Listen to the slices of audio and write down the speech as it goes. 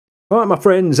Alright my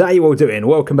friends, how you all doing?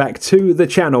 Welcome back to the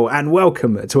channel and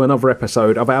welcome to another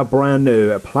episode of our brand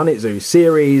new Planet Zoo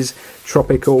series,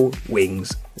 Tropical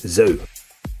Wings Zoo.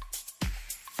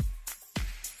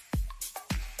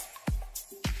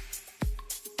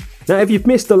 Now, if you've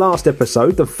missed the last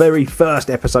episode, the very first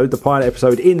episode, the pilot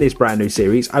episode in this brand new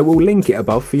series, I will link it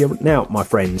above for you now, my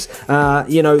friends.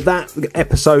 That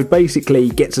episode basically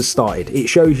gets us started. It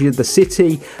shows you the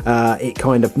city, it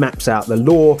kind of maps out the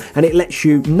lore, and it lets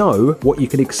you know what you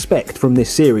can expect from this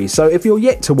series. So if you're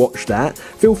yet to watch that,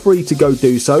 feel free to go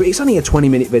do so. It's only a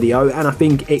 20-minute video, and I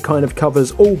think it kind of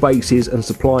covers all bases and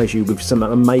supplies you with some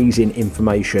amazing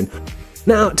information.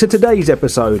 Now, to today's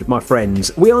episode, my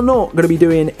friends, we are not going to be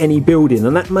doing any building,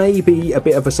 and that may be a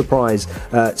bit of a surprise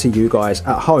to you guys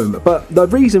at home. But the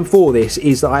reason for this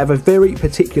is that I have a very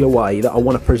particular way that I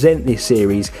want to present this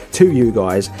series to you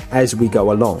guys as we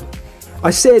go along. I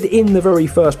said in the very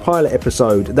first pilot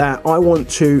episode that I want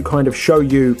to kind of show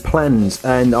you plans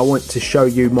and I want to show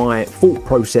you my thought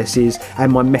processes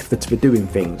and my methods for doing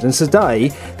things. And today,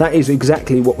 that is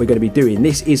exactly what we're going to be doing.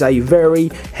 This is a very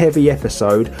heavy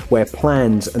episode where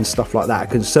plans and stuff like that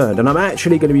are concerned. And I'm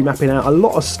actually going to be mapping out a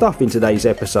lot of stuff in today's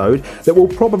episode that will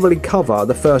probably cover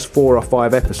the first 4 or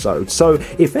 5 episodes. So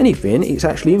if anything, it's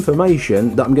actually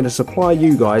information that I'm going to supply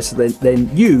you guys so that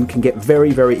then you can get very,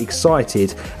 very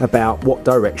excited about what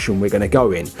direction we're going to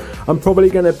go in. I'm probably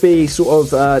going to be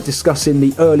sort of discussing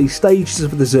the early stages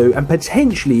of the zoo and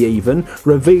potentially even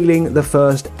revealing the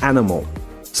first animal.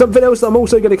 Something else that I'm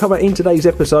also going to cover in today's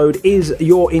episode is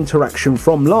your interaction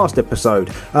from last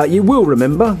episode. You will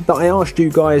remember that I asked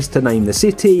you guys to name the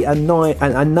city and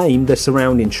name the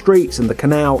surrounding streets and the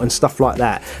canal and stuff like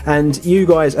that. And you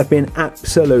guys have been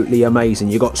absolutely amazing.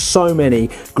 You got so many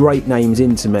great names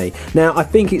into me. Now, I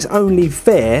think it's only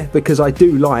fair, because I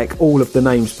do like all of the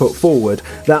names put forward,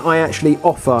 that I actually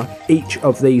offer each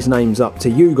of these names up to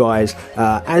you guys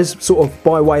as sort of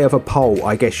by way of a poll,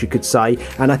 I guess you could say.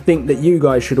 And I think that you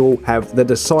guys should all have the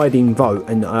deciding vote,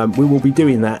 and we will be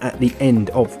doing that at the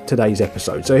end of today's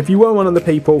episode. So if you were one of the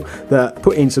people that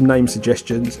put in some name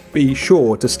suggestions, be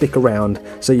sure to stick around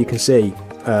so you can see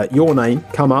your name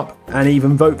come up and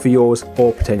even vote for yours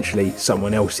or potentially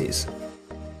someone else's.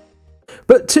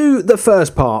 But to the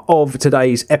first part of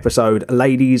today's episode,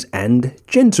 ladies and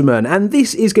gentlemen, and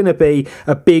this is going to be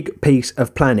a big piece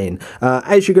of planning.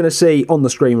 As you're going to see on the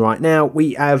screen right now,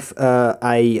 we have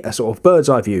a sort of bird's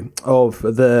eye view of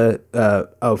the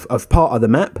of part of the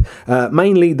map,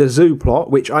 mainly the zoo plot,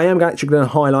 which I am actually going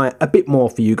to highlight a bit more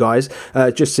for you guys,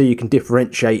 just so you can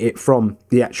differentiate it from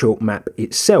the actual map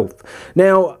itself.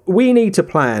 Now, we need to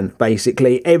plan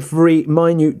basically every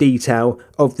minute detail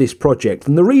of this project,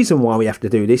 and the reason why we have to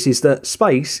do this is that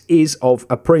space is of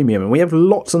a premium, and we have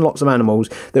lots and lots of animals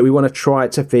that we want to try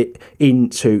to fit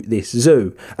into this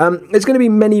zoo. There's going to be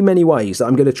many ways that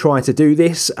I'm going to try to do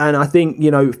this, and I think, you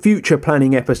know, future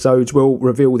planning episodes will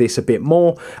reveal this a bit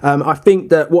more. I think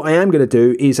that what I am going to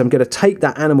do is I'm going to take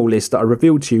that animal list that I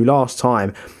revealed to you last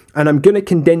time, and I'm going to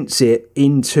condense it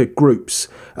into groups.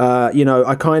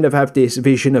 I kind of have this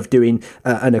vision of doing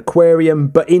an aquarium,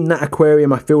 but in that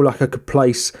aquarium I feel like I could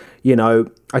place,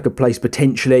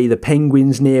 potentially the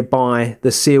penguins nearby,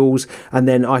 the seals, and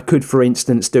then I could, for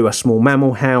instance, do a small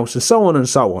mammal house, and so on and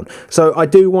so on. So I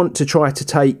do want to try to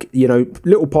take,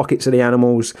 little pockets of the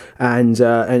animals and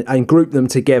group them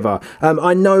together.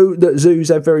 I know that zoos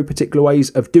have very particular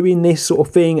ways of doing this sort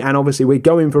of thing, and obviously we're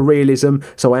going for realism,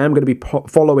 so I am going to be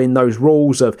following those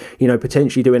rules of,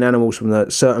 potentially doing animals from the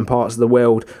certain parts of the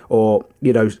world, or,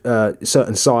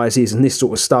 certain sizes and this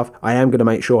sort of stuff. I am going to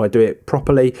make sure I do it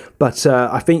properly, but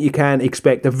I think you can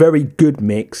expect a very good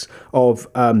mix of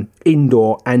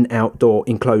indoor and outdoor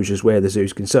enclosures where the zoo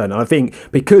is concerned. And I think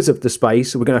because of the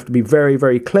space, we're going to have to be very,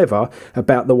 very clever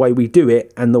about the way we do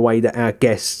it and the way that our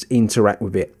guests interact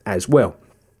with it as well.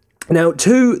 Now,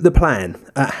 to the plan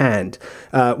at hand,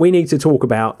 we need to talk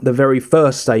about the very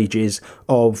first stages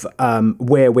of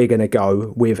where we're going to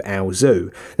go with our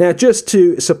zoo. Now, just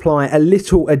to supply a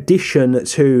little addition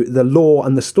to the lore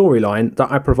and the storyline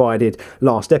that I provided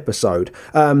last episode,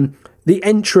 the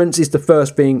entrance is the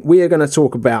first thing we are going to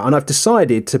talk about, and I've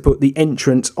decided to put the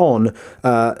entrance on,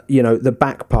 the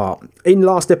back part. In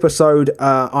last episode,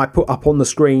 I put up on the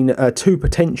screen 2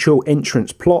 potential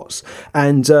entrance plots,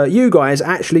 and you guys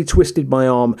actually twisted my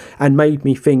arm and made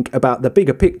me think about the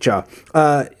bigger picture.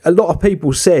 A lot of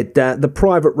people said that the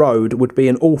private road would be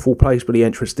an awful place for the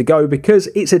entrance to go because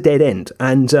it's a dead end,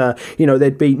 and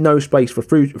there'd be no space for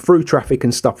through traffic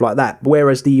and stuff like that,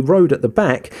 whereas the road at the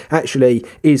back actually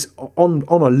is on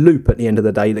a loop at the end of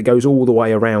the day that goes all the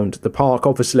way around the park.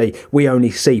 Obviously, we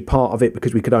only see part of it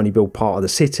because we could only build part of the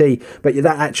city, but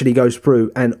that actually goes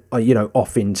through and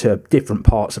off into different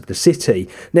parts of the city.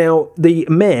 Now, the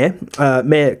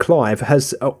mayor Clive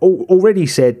has already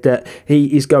said that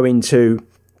he is going to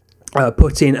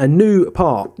put in a new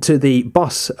part to the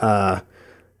bus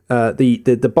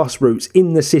the bus routes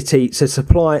in the city to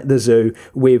supply the zoo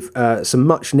with some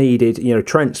much needed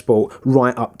transport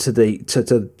right up to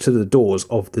the doors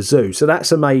of the zoo. So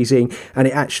that's amazing, and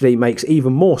it actually makes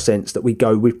even more sense that we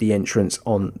go with the entrance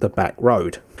on the back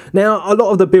road. Now, a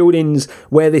lot of the buildings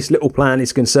where this little plan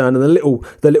is concerned, and the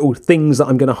little things that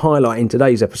I'm going to highlight in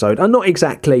today's episode, are not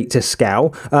exactly to scale.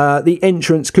 The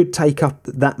entrance could take up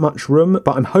that much room,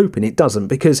 but I'm hoping it doesn't,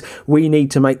 because we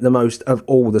need to make the most of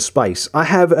all the space. I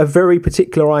have a very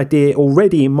particular idea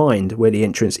already in mind where the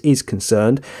entrance is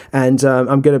concerned, and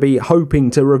I'm going to be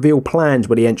hoping to reveal plans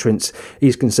where the entrance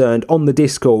is concerned on the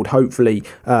Discord, hopefully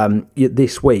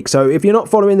this week. So if you're not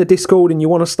following the Discord and you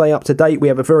want to stay up to date, we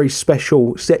have a very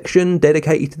special section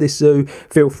dedicated to this zoo.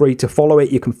 Feel free to follow it.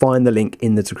 You can find the link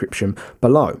in the description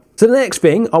below. So the next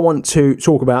thing I want to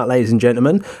talk about, ladies and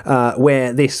gentlemen,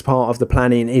 where this part of the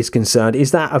planning is concerned,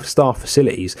 is that of staff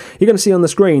facilities. You're going to see on the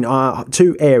screen are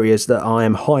two areas that I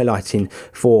am highlighting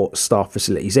for staff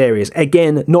facilities areas.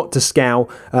 Again, not to scale.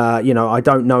 I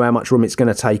don't know how much room it's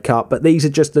going to take up, but these are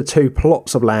just the two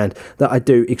plots of land that I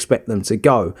do expect them to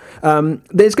go.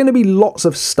 There's going to be lots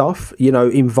of stuff,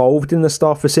 involved in the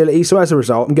staff facility. So as a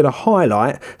result, I'm going to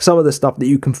highlight some of the stuff that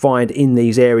you can find in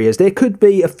these areas. There could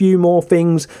be a few more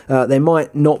things. There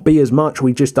might not be as much.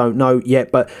 We just don't know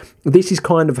yet. But this is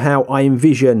kind of how I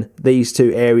envision these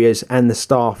two areas and the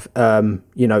staff,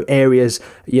 areas,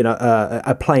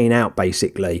 are playing out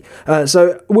basically.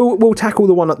 So we'll tackle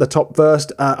the one at the top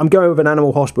first. I'm going with an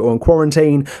animal hospital and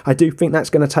quarantine. I do think that's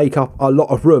going to take up a lot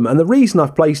of room. And the reason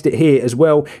I've placed it here as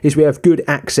well is we have good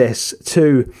access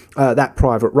to that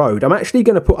private road. I'm actually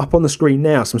going to put up on the screen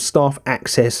now some staff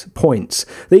access points.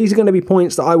 These are going to be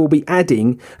points that I will be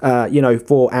adding,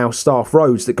 for our staff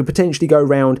roads that could potentially go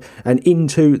round and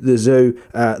into the zoo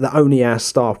that only our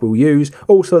staff will use.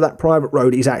 Also, that private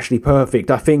road is actually perfect.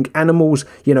 I think animals,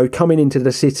 coming into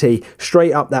the city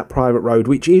straight up that private road,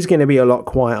 which is going to be a lot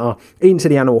quieter, into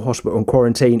the animal hospital and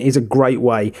quarantine, is a great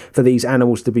way for these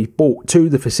animals to be brought to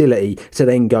the facility to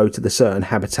then go to the certain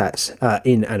habitats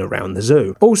in and around the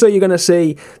zoo. Also, you're going to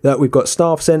see that we've got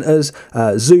staff centres,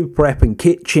 zoo prep and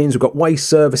kitchens. We've got waste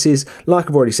services. Like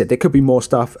I've already said, there could be more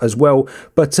stuff as well,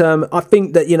 but I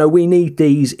think that we need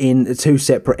these in two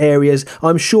separate areas.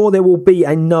 I'm sure there will be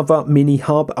another mini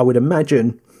hub. I would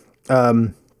imagine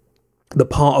the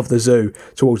part of the zoo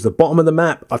towards the bottom of the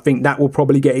map. I think that will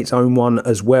probably get its own one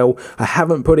as well. I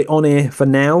haven't put it on here for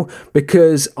now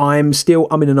because I'm still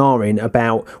umming and ahhing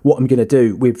about what I'm going to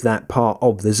do with that part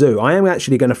of the zoo. I am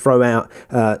actually going to throw out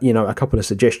a couple of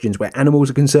suggestions where animals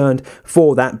are concerned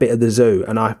for that bit of the zoo,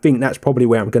 and I think that's probably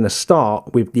where I'm going to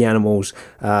start with the animals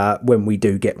when we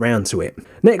do get round to it.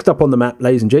 Next up on the map,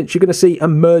 ladies and gents, you're going to see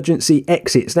emergency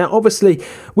exits. Now obviously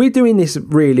we're doing this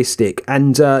realistic,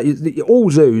 and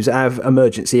all zoos have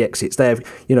emergency exits. They have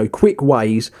quick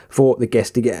ways for the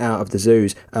guests to get out of the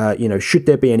zoos should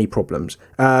there be any problems.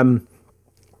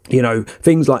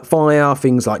 Things like fire,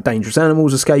 things like dangerous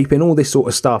animals escaping, all this sort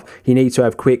of stuff. You need to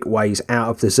have quick ways out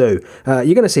of the zoo. You're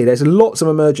going to see there's lots of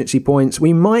emergency points.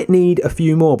 We might need a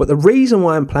few more, but the reason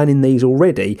why I'm planning these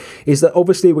already is that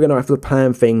obviously we're going to have to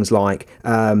plan things like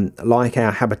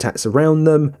our habitats around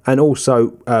them, and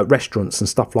also restaurants and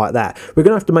stuff like that. We're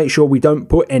going to have to make sure we don't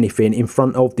put anything in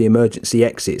front of the emergency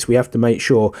exits. We have to make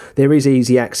sure there is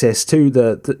easy access to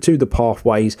the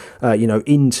pathways,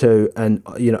 into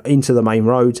the main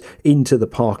roads, into the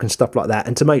park and stuff like that,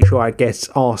 and to make sure our guests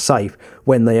are safe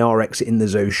when they are exiting the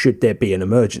zoo should there be an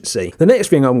emergency. The next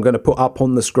thing I'm going to put up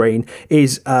on the screen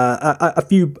is a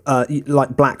few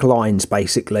like black lines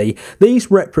basically.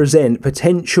 These represent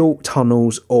potential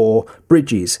tunnels or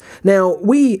bridges. Now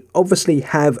we obviously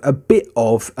have a bit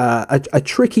of a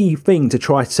tricky thing to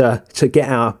try to get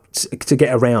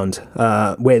around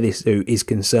where this zoo is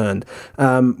concerned.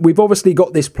 We've obviously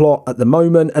got this plot at the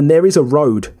moment, and there is a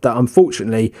road that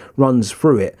unfortunately runs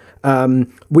through it.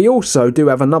 We also do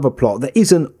have another plot that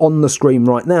isn't on the screen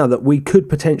right now that we could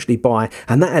potentially buy,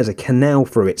 and that has a canal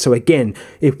through it. So again,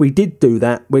 if we did do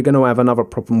that, we're going to have another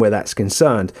problem where that's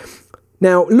concerned.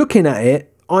 Now, looking at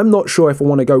it, I'm not sure if I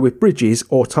want to go with bridges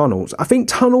or tunnels. I think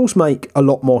tunnels make a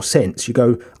lot more sense. You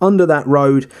go under that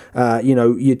road,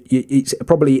 it's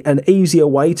probably an easier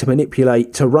way to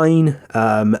manipulate terrain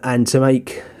and to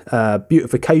make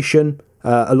beautification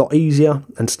a lot easier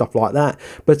and stuff like that.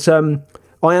 But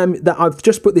I've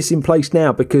just put this in place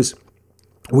now because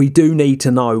we do need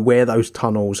to know where those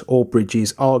tunnels or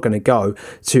bridges are going to go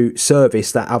to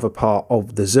service that other part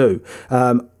of the zoo.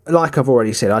 Like I've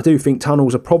already said, I do think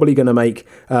tunnels are probably going to make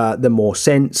the more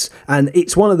sense, and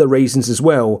it's one of the reasons as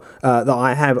well that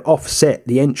I have offset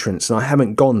the entrance and I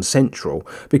haven't gone central,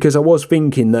 because I was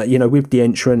thinking that, you know, with the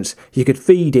entrance you could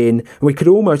feed in and we could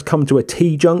almost come to a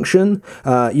T-junction.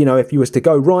 You know, if you was to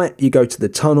go right, you go to the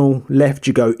tunnel, left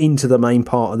you go into the main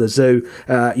part of the zoo,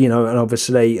 you know, and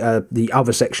obviously the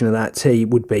other section of that T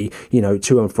would be, you know,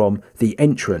 to and from the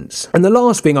entrance. And the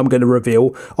last thing I'm going to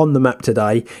reveal on the map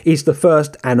today is the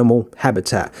first animal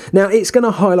habitat. Now, it's going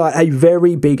to highlight a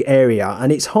very big area,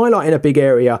 and it's highlighting a big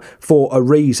area for a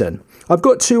reason. I've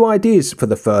got two ideas for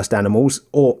the first animals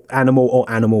or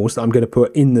animals that I'm going to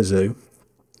put in the zoo.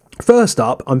 First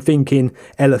up, I'm thinking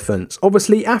elephants.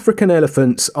 Obviously, African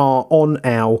elephants are on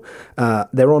our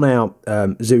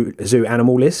zoo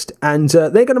animal list, and they're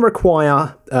going to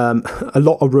require a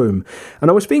lot of room. And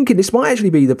I was thinking this might actually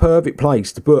be the perfect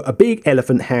place to put a big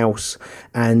elephant house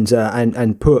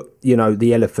and put, you know,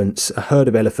 the elephants, a herd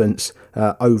of elephants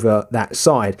over that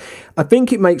side. I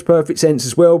think it makes perfect sense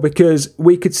as well, because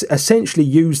we could essentially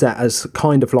use that as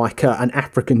kind of like an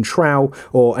African trail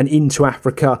or an into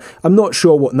Africa. I'm not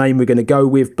sure what name we're going to go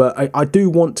with, but I do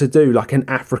want to do like an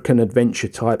African adventure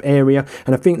type area,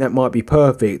 and I think that might be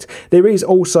perfect. There is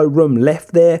also room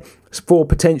left there for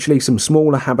potentially some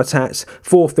smaller habitats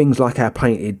for things like our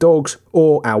painted dogs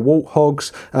or our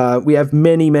warthogs. We have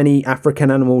many African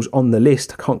animals on the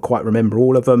list. I can't quite remember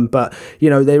all of them, but you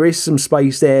know, there is some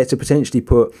space there to potentially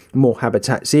put more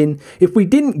habitats in. If we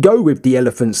didn't go with the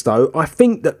elephants though, I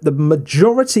think that the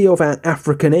majority of our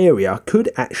African area could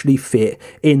actually fit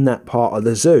in that part of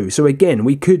the zoo. So again,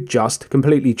 we could just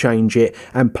completely change it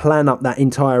and plan up that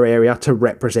entire area to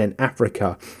represent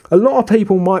Africa. A lot of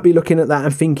people might be looking at that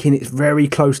and thinking it's very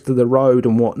close to the road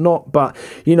and whatnot, but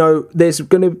you know, there's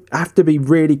going to have to be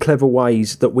really clever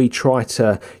ways that we try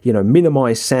to, you know,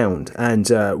 minimize sound, and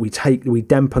we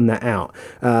dampen that out,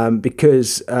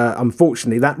 because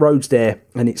unfortunately that road's there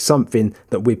and it's something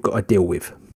that we've got to deal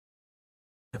with.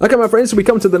 Okay, my friends, so we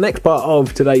come to the next part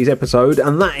of today's episode,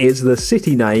 and that is the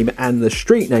city name and the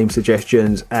street name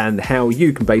suggestions, and how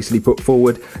you can basically put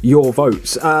forward your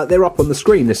votes. They're up on the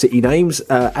screen, the city names,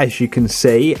 as you can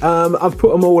see. I've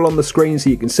put them all on the screen so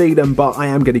you can see them, but I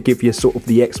am going to give you sort of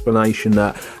the explanation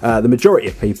that the majority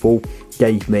of people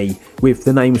gave me with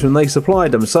the names when they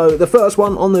supplied them. So the first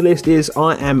one on the list is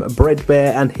I Am Bread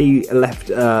Bear, and he left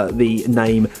the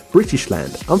name British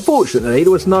Land. Unfortunately,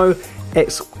 there was no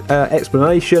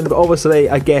explanation, but obviously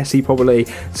I guess he probably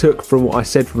took from what I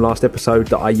said from last episode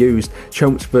that I used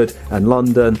Chelmsford and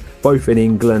London, both in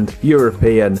England,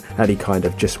 European, and he kind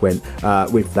of just went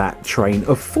with that train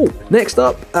of thought. Next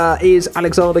up is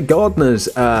Alexander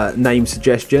Gardner's name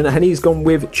suggestion, and he's gone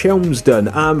with Chelmsden.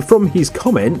 From his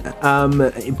comment,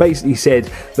 it basically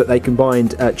said that they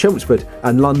combined Chelmsford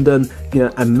and London, you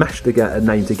know, and mashed the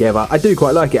name together. I do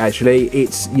quite like it actually.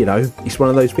 It's, you know, it's one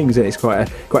of those things, and it's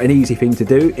quite an easy thing to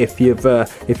do if you've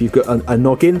got a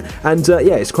noggin, and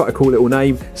yeah, it's quite a cool little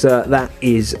name. So that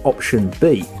is option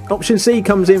B. Option C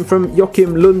comes in from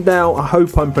Joachim Lundau. I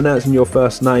hope I'm pronouncing your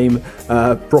first name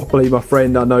properly, my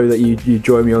friend. I know that you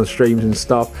join me on streams and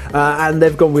stuff, and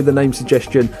they've gone with the name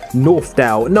suggestion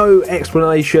Northdale. No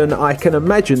explanation. I can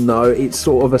imagine though it's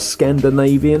sort of a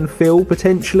Scandinavian feel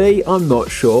potentially. I'm not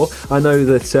sure. I know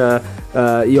that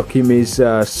Joachim is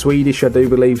Swedish, I do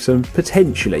believe, so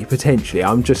potentially.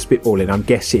 I'm just spitballing, I'm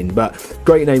guessing, but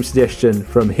great name suggestion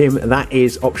from him. That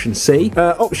is option C.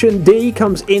 Option D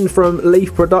comes in from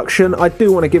Leaf Production. I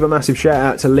do want to give a massive shout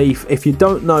out to Leaf. If you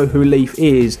don't know who Leaf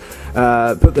is,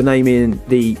 put the name in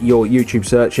your YouTube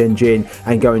search engine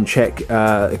and go and check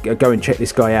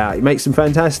this guy out. He makes some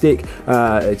fantastic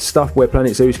stuff where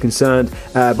Planet Zoo is concerned,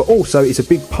 but also it's a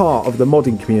big part of the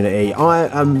modding community. I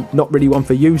am not really one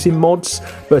for using mods,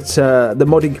 but the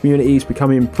modding community is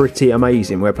becoming pretty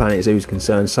amazing where Planet Zoo is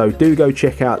concerned, so do go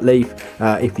check out Leaf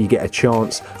if you get a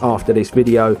chance after this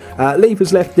video. Leaf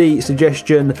has left the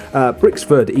suggestion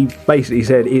Brixford. He basically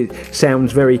said it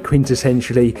sounds very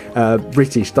quintessentially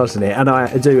British, doesn't it? And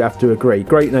I do have to agree.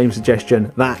 Great name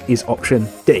suggestion. That is option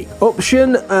D.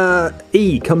 Option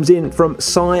E comes in from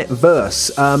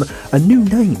Cyverse. A new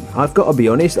name, I've got to be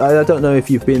honest. I don't know if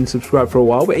you've been subscribed for a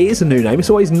while, but it is a new name. It's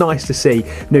always nice to see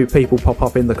new people pop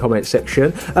up in the comment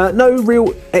section. No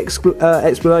real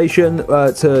explanation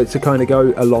to kind of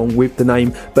go along with the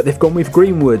name, but they've gone with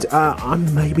Greenwood.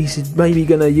 I'm maybe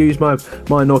going to use my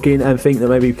noggin and think that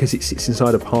maybe because it sits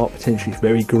inside a park, potentially it's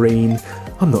very green.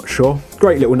 I'm not sure.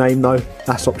 Great little name though.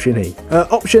 That's option E.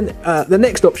 The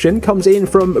next option comes in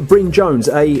from Bryn Jones,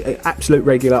 a absolute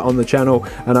regular on the channel,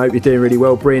 and I hope you're doing really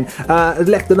well, Bryn.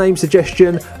 Left the name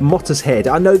suggestion Motter's Head.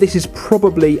 I know this is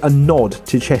probably a nod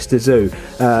to Chester Zoo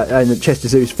and Chester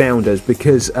Zoo's founders,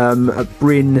 because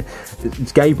Bryn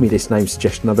gave me this name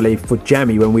suggestion, I believe, for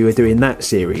Jammy when we were doing that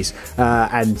series,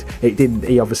 and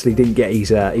he obviously didn't get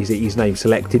his name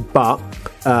selected, but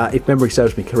if memory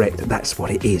serves me correct, that's what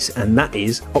it is, and that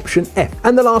is option F.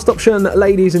 And the last option,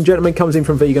 ladies and gentlemen, comes in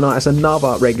from Veganitis,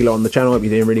 another regular on the channel. I hope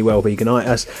you're doing really well,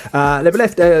 Veganitis. They've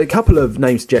left a couple of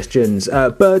name suggestions,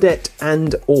 Burdette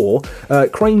and or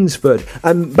Cranesford,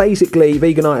 and basically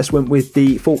Veganitis went with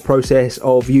the thought process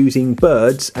of using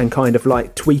birds and kind of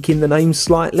like tweaking the names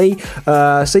slightly.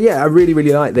 So yeah, I really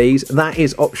like these. That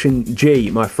is option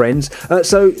G, my friends.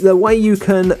 So the way you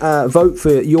can vote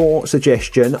for your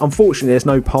suggestion, unfortunately there's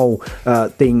no poll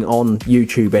thing on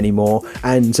YouTube anymore,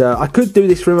 and I could do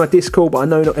this through my Discord, but I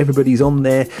know not everybody's on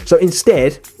there. So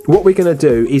instead, what we're going to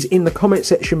do is in the comment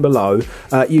section below,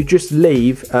 you just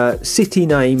leave city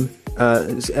name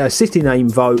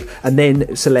vote, and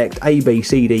then select A, B,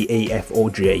 C, D, E, F or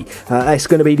G. That's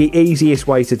going to be the easiest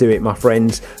way to do it, my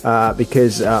friends,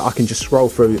 because I can just scroll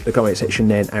through the comment section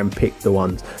then and pick the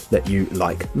ones that you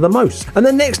like the most. And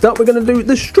then next up, we're going to do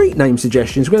the street name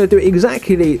suggestions. We're going to do it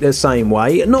exactly the same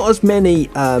way, not as many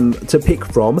to pick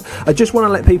from. I just want to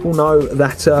let people know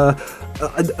that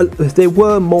there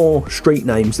were more street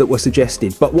names that were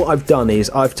suggested, but what I've done is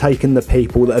I've taken the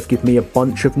people that have given me a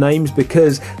bunch of names,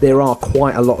 because there are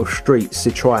quite a lot of streets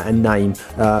to try and name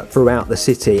throughout the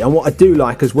city. And what I do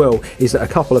like as well is that a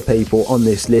couple of people on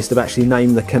this list have actually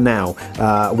named the canal.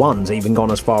 One's even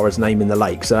gone as far as naming the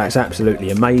lake, so that's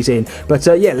absolutely amazing. But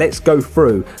yeah, let's go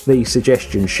through these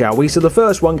suggestions, shall we? So the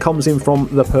first one comes in from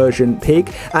the Persian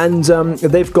Pig, and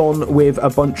they've gone with a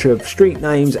bunch of street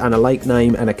names and a lake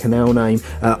name and a canal name.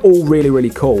 All really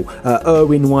cool.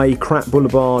 Irwin Way, Cratt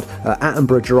Boulevard,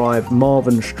 Attenborough Drive,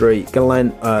 Marvin Street,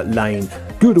 Gallant Lane,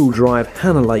 Goodall Drive,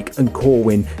 Hannah Lake and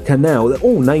Corwin Canal. They're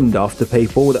all named after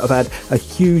people that have had a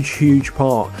huge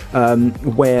part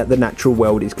where the natural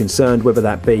world is concerned, whether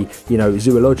that be, you know,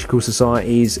 zoological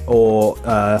societies or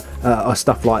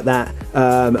stuff like that.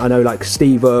 I know like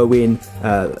Steve Irwin,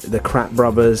 the Cratt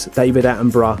brothers, David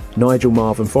Attenborough, Nigel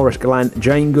Marvin, Forrest Gallant,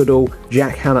 Jane Goodall,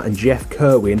 Jack Hannah and Jeff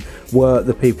Kerwin were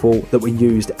the people that were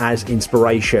used as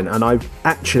inspiration, and I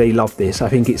actually love this. I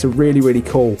think it's a really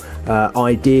cool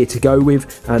idea to go with,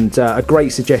 and a great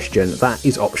suggestion. That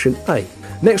is option A.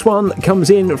 Next one comes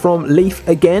in from Leaf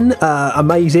again.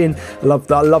 Amazing. I love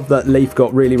that Leaf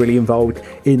got really involved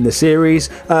in the series.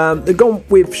 They've gone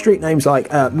with street names like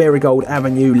Marigold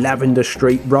Avenue, Lavender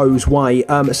Street, Rose Way.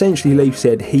 Essentially, Leaf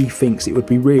said he thinks it would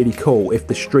be really cool if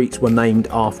the streets were named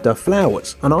after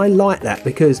flowers, and I like that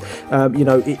because you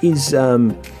know, it is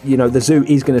you know, the zoo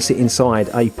is going to sit inside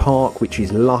a park which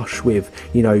is lush with,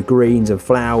 you know, greens and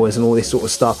flowers and all this sort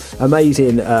of stuff.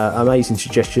 Amazing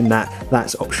suggestion.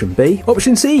 That's option B.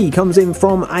 Option C comes in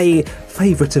from a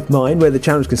favourite of mine where the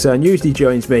channel's concerned, usually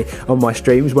joins me on my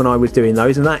streams when I was doing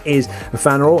those, and that is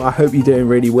Fanerol. I hope you're doing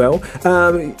really well.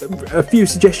 A few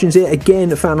suggestions here.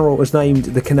 Again, Fanerol was named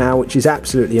the canal, which is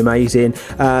absolutely amazing.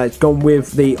 Gone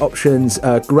with the options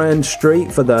Grand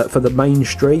Street for the main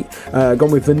street,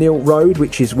 gone with Vanille Road,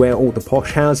 which is where all the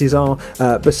posh houses are,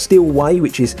 Bastille Way,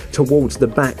 which is towards the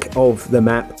back of the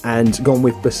map, and gone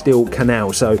with Bastille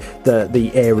Canal, so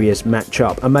the areas match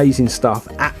up. Amazing stuff,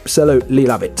 absolutely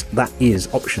love it. That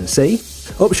is option C.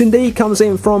 Option D comes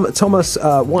in from Thomas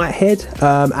Whitehead,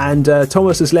 and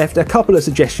Thomas has left a couple of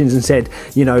suggestions and said,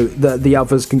 you know, the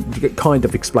others can kind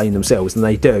of explain themselves, and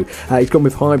they do. He's gone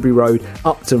with Highbury Road,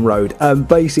 Upton Road.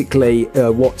 Basically,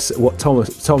 what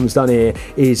Tom's done here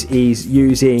is he's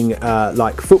using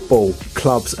like football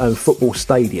clubs and football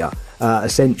stadia.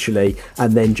 Essentially,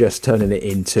 and then just turning it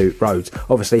into roads.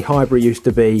 Obviously, Highbury used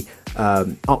to be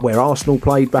up where Arsenal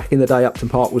played back in the day. Upton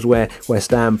Park was where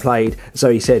West Ham played. So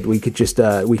he said we could just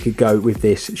we could go with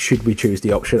this should we choose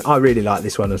the option. I really like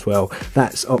this one as well.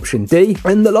 That's option D.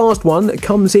 And the last one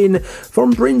comes in from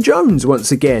Bryn Jones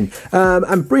once again.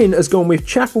 And Bryn has gone with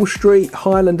Chapel Street,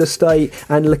 Highland Estate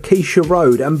and Lakeisha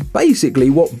Road. And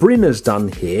basically what Bryn has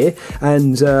done here,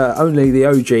 and only the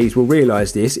OGs will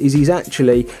realise this, is he's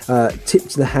actually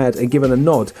tipped the hat and given a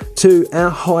nod to our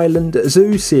Highland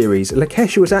Zoo series.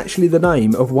 Lakeisha was actually the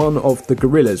name of one of the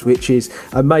gorillas, which is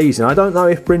amazing. I don't know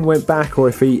if Bryn went back or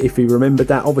if he remembered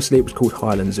that. Obviously it was called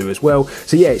Highland Zoo as well,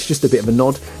 so yeah, it's just a bit of a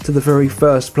nod to the very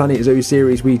first Planet Zoo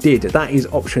series we did. That is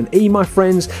option E, my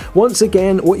friends. Once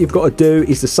again, what you've got to do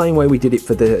is the same way we did it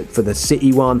for the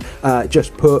city one.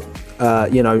 Just put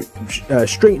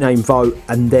street name vote,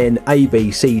 and then A,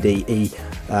 B, C, D, E.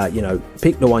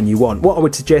 Pick the one you want. What I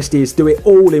would suggest is do it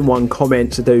all in one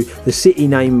comment. So do the city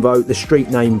name vote, the street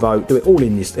name vote, do it all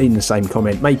in the same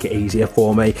comment. Make it easier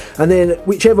for me. And then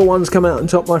whichever ones come out on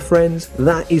top, my friends,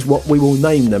 that is what we will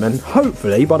name them. And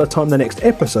hopefully by the time the next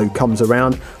episode comes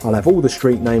around, I'll have all the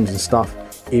street names and stuff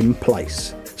in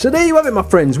place. So there you have it, my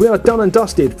friends. We are done and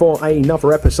dusted for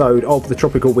another episode of the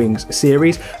Tropical Wings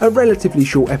series. A relatively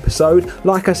short episode.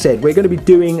 Like I said, we're going to be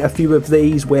doing a few of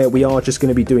these where we are just going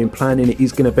to be doing planning. It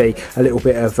is going to be a little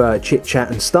bit of chit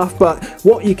chat and stuff. But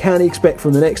what you can expect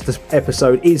from the next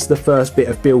episode is the first bit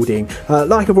of building.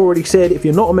 Like I've already said, if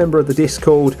you're not a member of the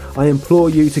Discord, I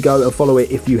implore you to go and follow it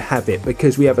if you have it,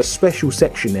 because we have a special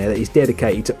section there that is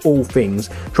dedicated to all things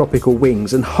Tropical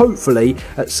Wings. And hopefully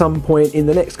at some point in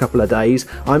the next couple of days,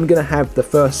 I'm going to have the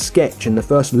first sketch and the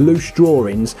first loose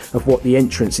drawings of what the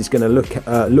entrance is going to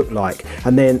look like.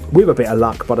 And then with a bit of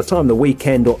luck, by the time the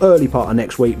weekend or early part of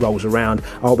next week rolls around,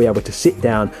 I'll be able to sit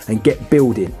down and get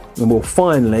building. And we'll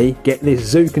finally get this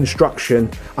zoo construction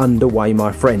underway,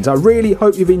 my friends. I really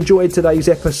hope you've enjoyed today's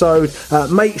episode.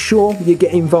 Make sure you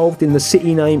get involved in the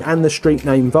city name and the street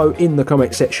name vote in the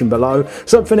comment section below.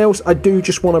 Something else I do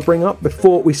just want to bring up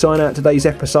before we sign out today's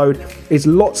episode is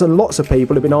lots and lots of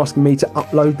people have been asking me to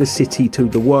upload the city to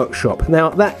the workshop. Now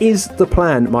that is the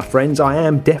plan, my friends. I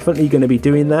am definitely going to be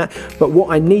doing that, but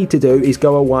what I need to do is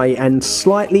go away and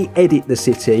slightly edit the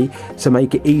city to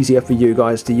make it easier for you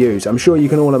guys to use. I'm sure you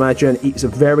can all imagine it's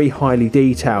very highly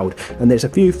detailed, and there's a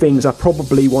few things I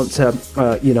probably want to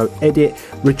edit,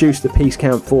 reduce the piece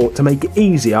count for, to make it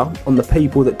easier on the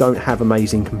people that don't have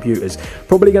amazing computers.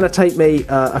 Probably going to take me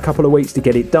a couple of weeks to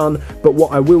get it done, but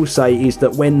what I will say is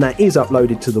that when that is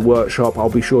uploaded to the workshop, I'll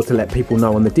be sure to let people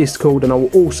know on the Discord, and I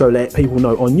will also let people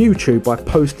know on YouTube by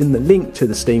posting the link to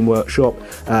the Steam Workshop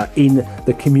in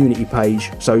the community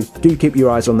page. So do keep your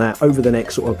eyes on that over the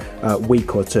next sort of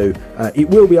week or two. It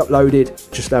will be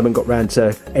uploaded, just haven't got round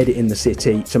to editing the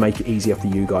city to make it easier for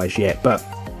you guys yet. But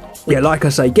yeah, like I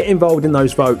say, get involved in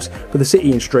those votes for the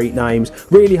city and street names.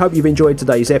 Really hope you've enjoyed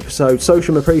today's episode. Show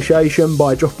some appreciation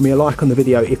by dropping me a like on the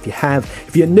video if you have.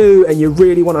 If you're new and you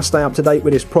really want to stay up to date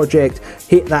with this project,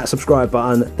 hit that subscribe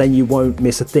button, then you won't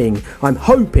miss a thing. I'm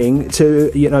hoping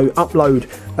to, upload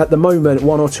at the moment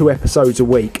 1 or 2 episodes a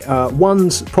week.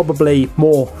 One's probably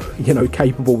more,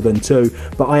 capable than 2,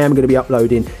 but I am going to be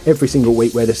uploading every single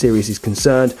week where the series is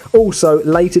concerned. Also,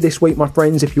 later this week, my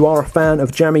friends, if you are a fan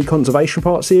of Jammy Conservation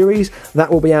Park series, that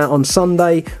will be out on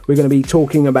Sunday. We're going to be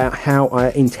talking about how I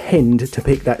intend to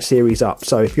pick that series up.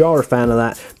 So if you are a fan of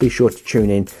that, be sure to tune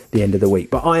in the end of the week.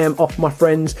 But I am off, my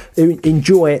friends.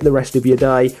 Enjoy the rest of your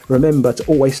day. Remember to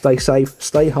always stay safe,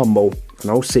 stay humble, and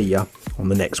I'll see you on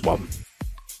the next one.